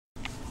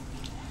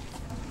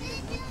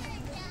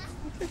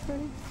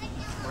Recording.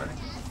 Ready?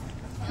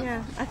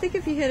 Yeah, I think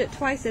if you hit it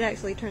twice, it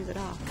actually turns it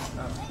off.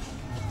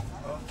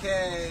 Oh.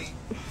 Okay,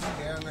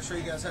 I'm going to show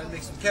you guys how to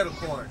make some kettle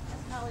corn.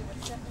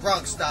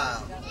 Bronx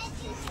style.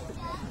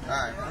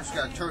 Alright, we just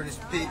got to turn this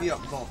baby up.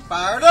 We're going to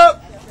fire it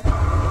up.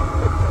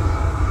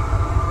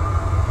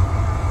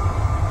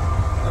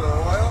 A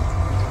little oil.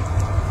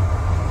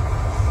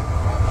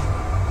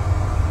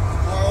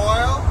 More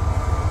oil.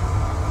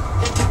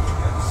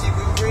 Got the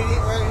secret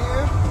ingredient right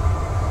here.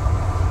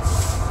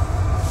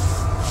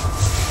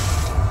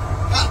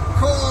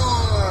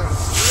 Popcorn.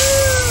 Woo!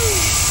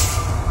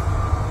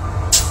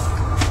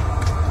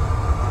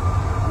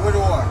 Wood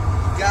ore.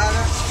 You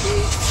gotta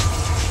keep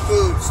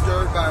food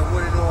stirred by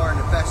wooden ore in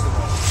the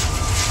festival.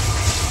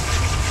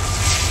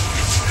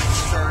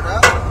 Stir it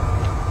up.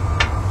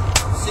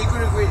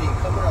 Secret ingredient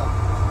coming up.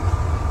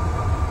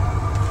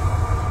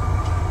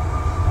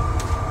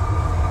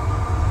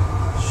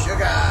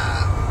 Sugar.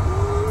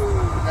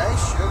 Ooh,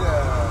 nice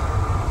sugar.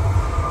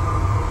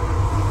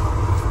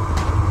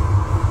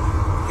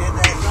 Get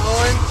that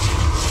going.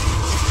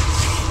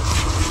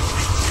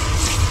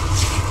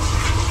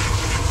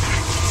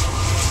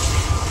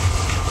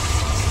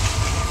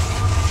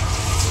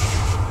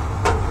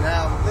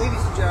 Now, ladies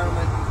and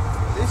gentlemen,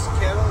 this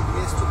kettle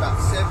gets to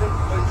about 700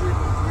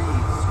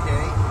 degrees,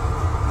 okay?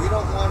 We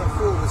don't want to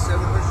fool with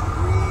 700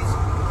 degrees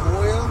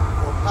oil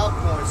or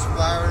popcorn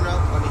splattering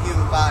up on the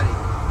human body.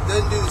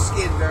 Doesn't do the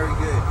skin very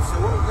good. So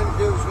what we're going to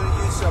do is we're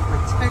going to use some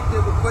protective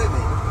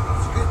equipment.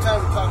 It's a good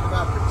time to talk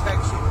about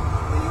protection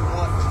when you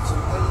want some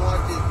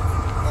unwanted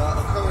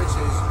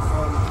occurrences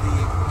from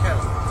the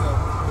kettle. So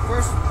the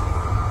first,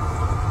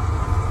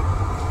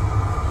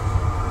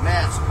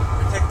 mask,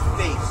 protect the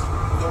face.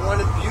 Don't want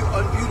to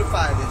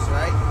unbeautify this,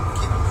 right?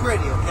 Keep it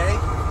pretty, okay?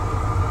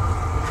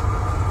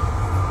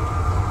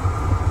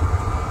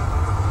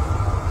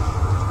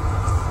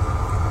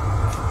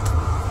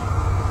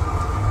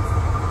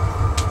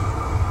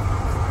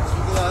 Got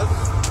some gloves.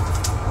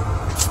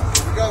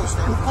 Here we go.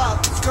 Start to pop.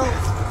 Let's go.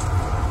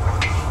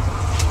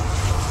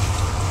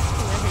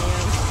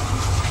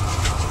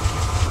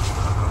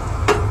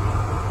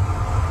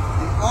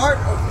 The art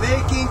of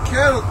making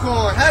kettle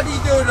corn. How do you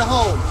do it at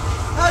home?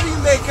 How do you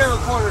make kettle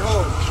corn at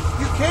home?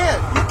 You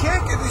can't. You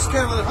can't get this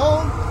kettle at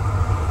home.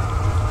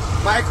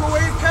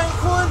 Microwave kettle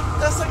corn?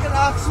 That's like an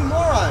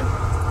oxymoron.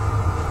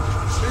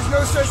 There's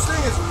no such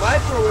thing as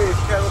microwave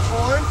kettle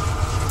corn.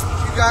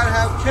 You gotta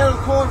have kettle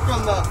corn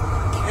from the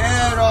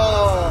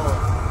kettle.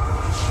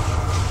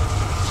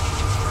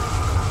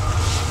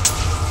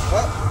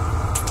 Well,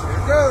 here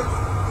it goes.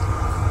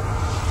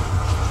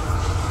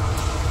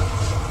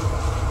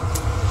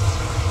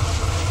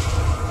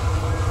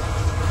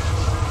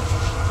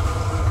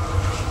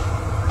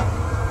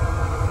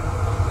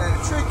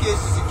 Trick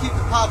is to keep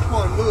the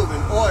popcorn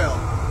moving, oil.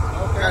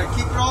 Okay. Gotta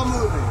keep it all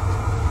moving.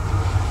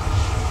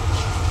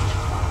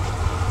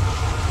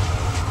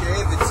 Okay,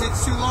 if it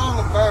sits too long,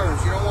 it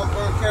burns. You don't want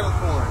burned kettle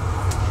corn.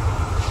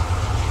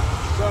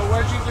 So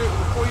what did you do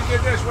before you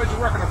did this? What did you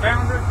work in a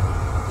foundry?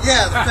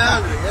 Yeah, the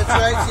foundry. That's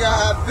right. See,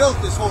 I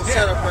built this whole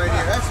setup right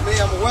here. That's me.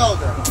 I'm a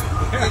welder.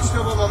 Can you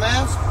still wear my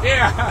mask?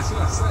 Yeah, that's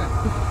what I said.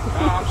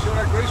 I'm sure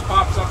that grease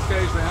pops up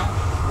occasionally, huh?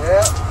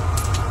 Yeah.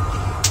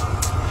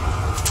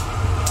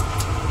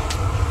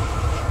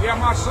 Yeah,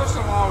 my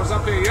sister-in-law was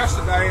up here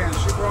yesterday, and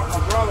she brought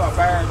my brother a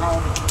bag home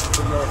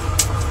to the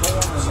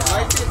corn. And,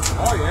 liked it?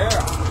 Oh,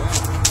 yeah.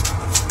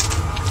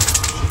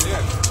 She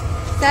did.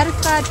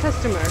 Satisfied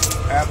customer.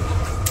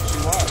 She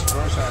was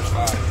very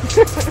satisfied.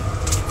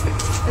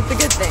 It's a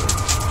good thing.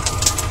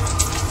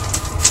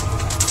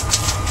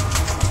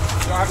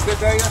 So you have a good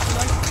day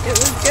yesterday? It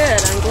was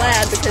good. I'm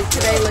glad because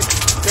today looks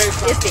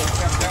iffy.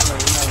 Evidently,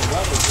 the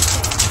weather's just...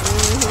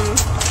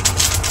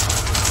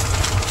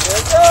 There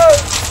it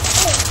goes.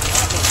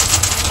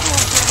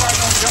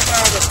 Don't jump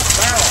out of the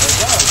barrel. It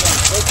does, doesn't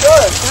it? It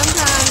does.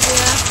 Sometimes,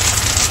 yeah.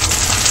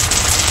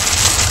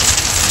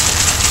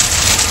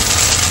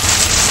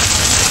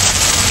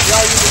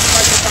 Y'all use the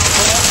spicy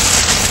popcorn?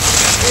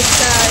 It's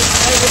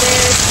over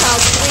there. It's called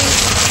sweet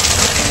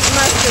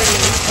mustard.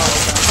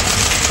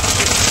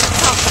 It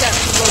pops up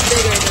a little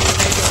bigger than the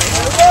regular.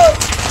 There we go.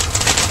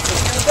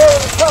 It's gonna go in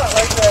the pot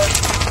like that.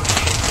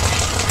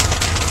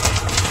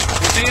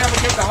 Does he ever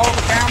get to hold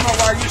the camera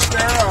while you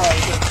stir, or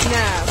is it...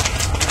 No.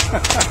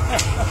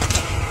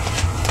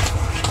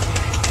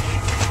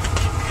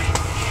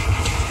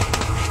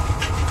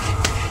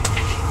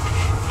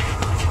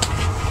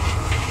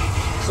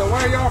 So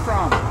where are y'all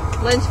from?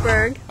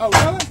 Lynchburg. Oh,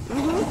 really?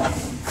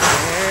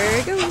 There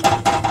you go.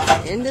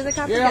 Into the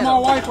copper Yeah, my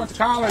kettle. wife went to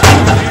college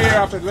one year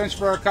up at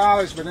Lynchburg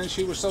College, but then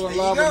she was so in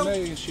love with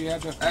me, she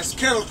had to That's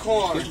kettle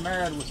corn. get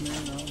married with me,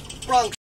 you know. Bronx